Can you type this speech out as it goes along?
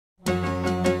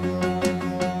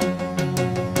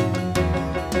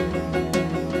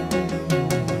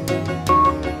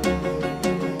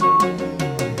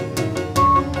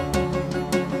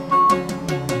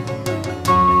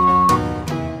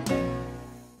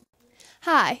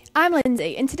Hi, I'm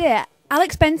Lindsay, and today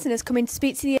Alex Benson has come in to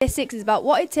speak to the Year Sixes about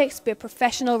what it takes to be a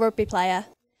professional rugby player.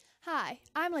 Hi,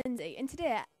 I'm Lindsay, and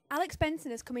today Alex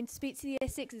Benson has come in to speak to the Year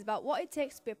Sixes about what it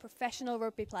takes to be a professional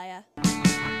rugby player.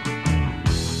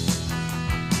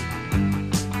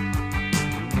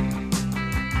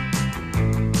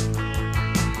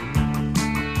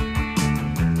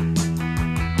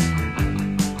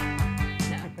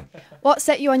 What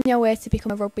set you on your way to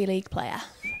become a rugby league player?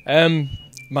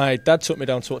 My dad took me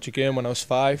down to watch a game when I was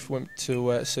 5. Went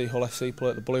to see Hull FC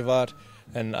play at the Boulevard,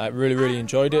 and I really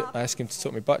enjoyed it. I asked him to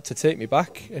take me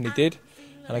back, and he did.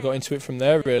 And I got into it from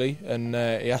there really. And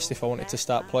he asked if I wanted to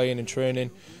start playing and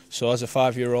training. So as a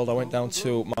 5-year-old, I went down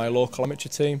to my local amateur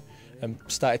team and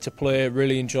started to play.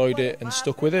 Really enjoyed it and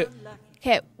stuck with it.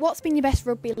 Okay, what's been your best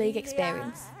rugby league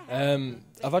experience?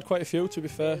 I've had quite a few, to be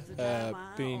fair.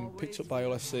 Being picked up by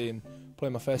Hull FC and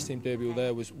playing my first team debut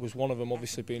there was one of them.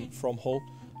 Obviously, being from Hull,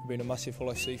 being a massive Hull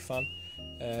FC fan.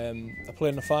 I played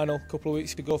in the final a couple of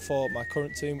weeks ago for my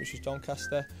current team, which was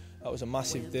Doncaster. That was a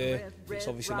massive day. It's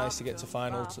obviously nice to get to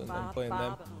finals and playing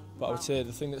them. But I would say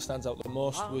the thing that stands out the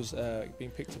most was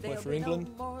being picked to play for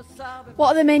England.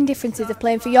 What are the main differences of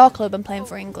playing for your club and playing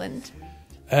for England?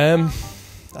 I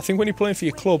think when you're playing for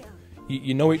your club,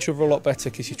 you know each other a lot better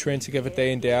because you train together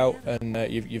day in, day out, and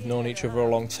you've known each other a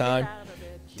long time.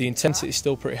 The intensity is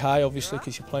still pretty high, obviously,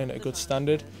 because you're playing at a good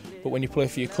standard. But when you play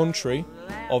for your country,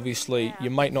 obviously, you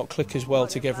might not click as well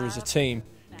together as a team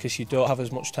because you don't have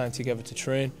as much time together to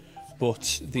train.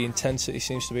 But the intensity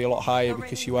seems to be a lot higher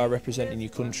because you are representing your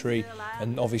country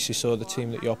and obviously so the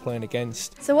team that you're playing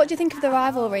against. So what do you think of the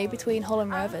rivalry between Hull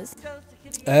and Rovers?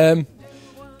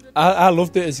 I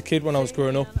loved it as a kid when I was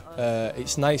growing up.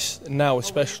 It's nice now,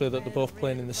 especially that they're both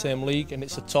playing in the same league, and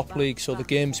it's a top league, so the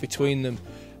games between them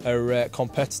are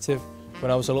competitive. When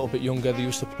I was a little bit younger, they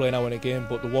used to play now and again,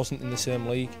 but there wasn't in the same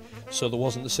league, so there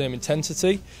wasn't the same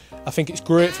intensity. I think it's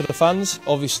great for the fans.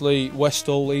 Obviously, West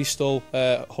Hull, East Hull,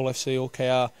 Hull FC,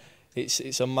 OKR,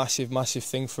 it's a massive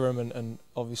thing for them, and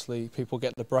obviously people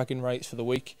get the bragging rights for the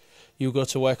week. You go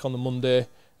to work on the Monday,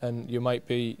 and you might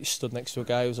be stood next to a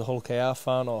guy who's a Hull KR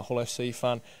fan or a Hull FC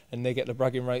fan, and they get the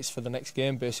bragging rights for the next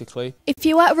game, basically. If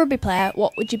you were a rugby player,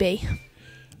 what would you be?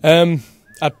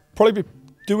 I'd probably be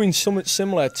doing something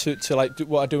similar to like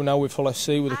what I do now with Hull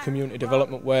FC, with the community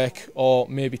development work, or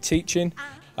maybe teaching.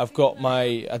 I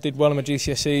did well in my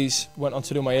GCSEs, went on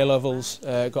to do my A-levels,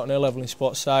 got an A-level in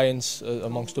sports science,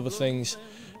 amongst other things,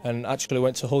 and actually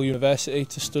went to Hull University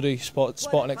to study sport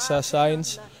and exercise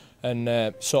science.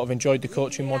 And sort of enjoyed the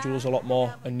coaching modules a lot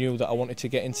more and knew that I wanted to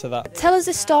get into that. Tell us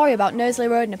a story about Knowsley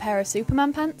Road and a pair of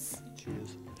Superman pants.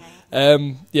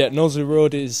 Yeah, Knowsley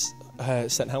Road is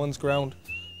St Helens ground.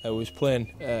 I was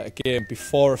playing a game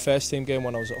before a first team game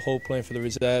when I was at Hull playing for the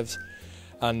reserves,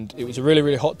 and it was a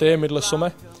really hot day, middle of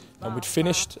summer, and we'd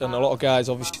finished, and a lot of guys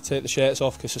obviously take the shirts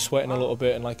off because they're sweating a little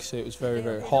bit, and like I say, it was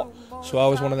very hot. So I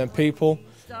was one of them people.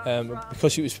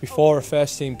 Because it was before a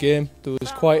first team game, there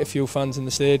was quite a few fans in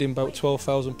the stadium, about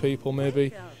 12,000 people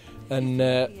maybe, and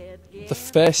the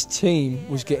first team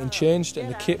was getting changed, and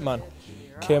the kit man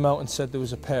came out and said there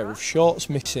was a pair of shorts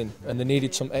missing and they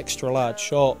needed some extra large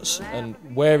shorts, and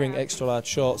wearing extra large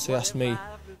shorts they asked me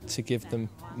to give them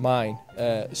mine,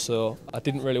 so I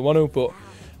didn't really want to, but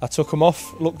I took them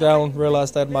off, looked down,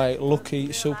 realised I had my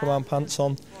lucky Superman pants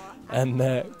on, and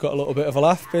got a little bit of a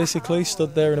laugh, basically.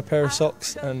 Stood there in a pair of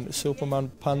socks and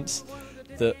Superman pants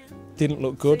that didn't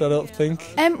look good, I don't think.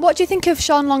 What do you think of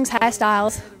Sean Long's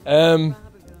hairstyles?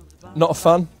 Not a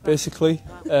fan, basically.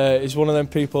 He's one of them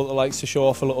people that likes to show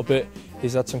off a little bit.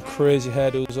 He's had some crazy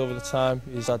hairdos over the time.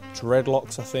 He's had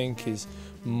dreadlocks, I think. He's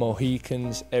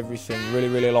Mohicans, everything,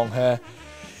 really long hair.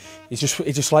 He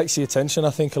just likes the attention,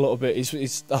 I think, a little bit.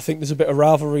 I think there's a bit of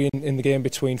rivalry in the game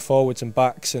between forwards and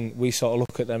backs, and we sort of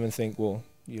look at them and think, well,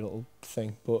 you little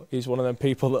thing. But he's one of them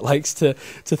people that likes to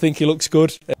think he looks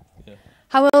good. Yeah.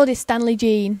 How old is Stanley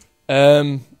Jean?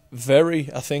 Very,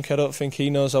 I think. I don't think he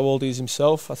knows how old he is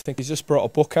himself. I think he's just brought a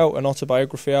book out, an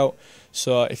autobiography out.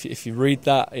 So if you read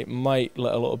that, it might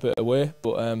let a little bit away.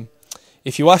 But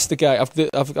if you ask the guy,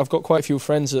 I've got quite a few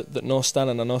friends that know Stan,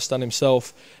 and I know Stan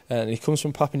himself, and he comes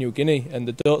from Papua New Guinea, and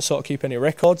they don't sort of keep any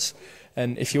records.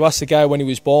 And if you ask the guy when he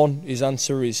was born, his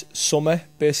answer is summer,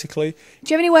 basically.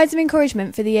 Do you have any words of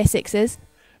encouragement for the Year Sixes?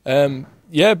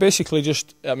 Yeah, basically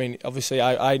just, I mean, obviously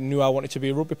I knew I wanted to be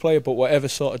a rugby player, but whatever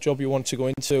sort of job you want to go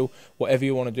into, whatever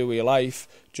you want to do with your life,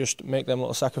 just make them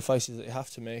little sacrifices that you have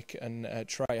to make and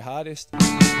try your hardest.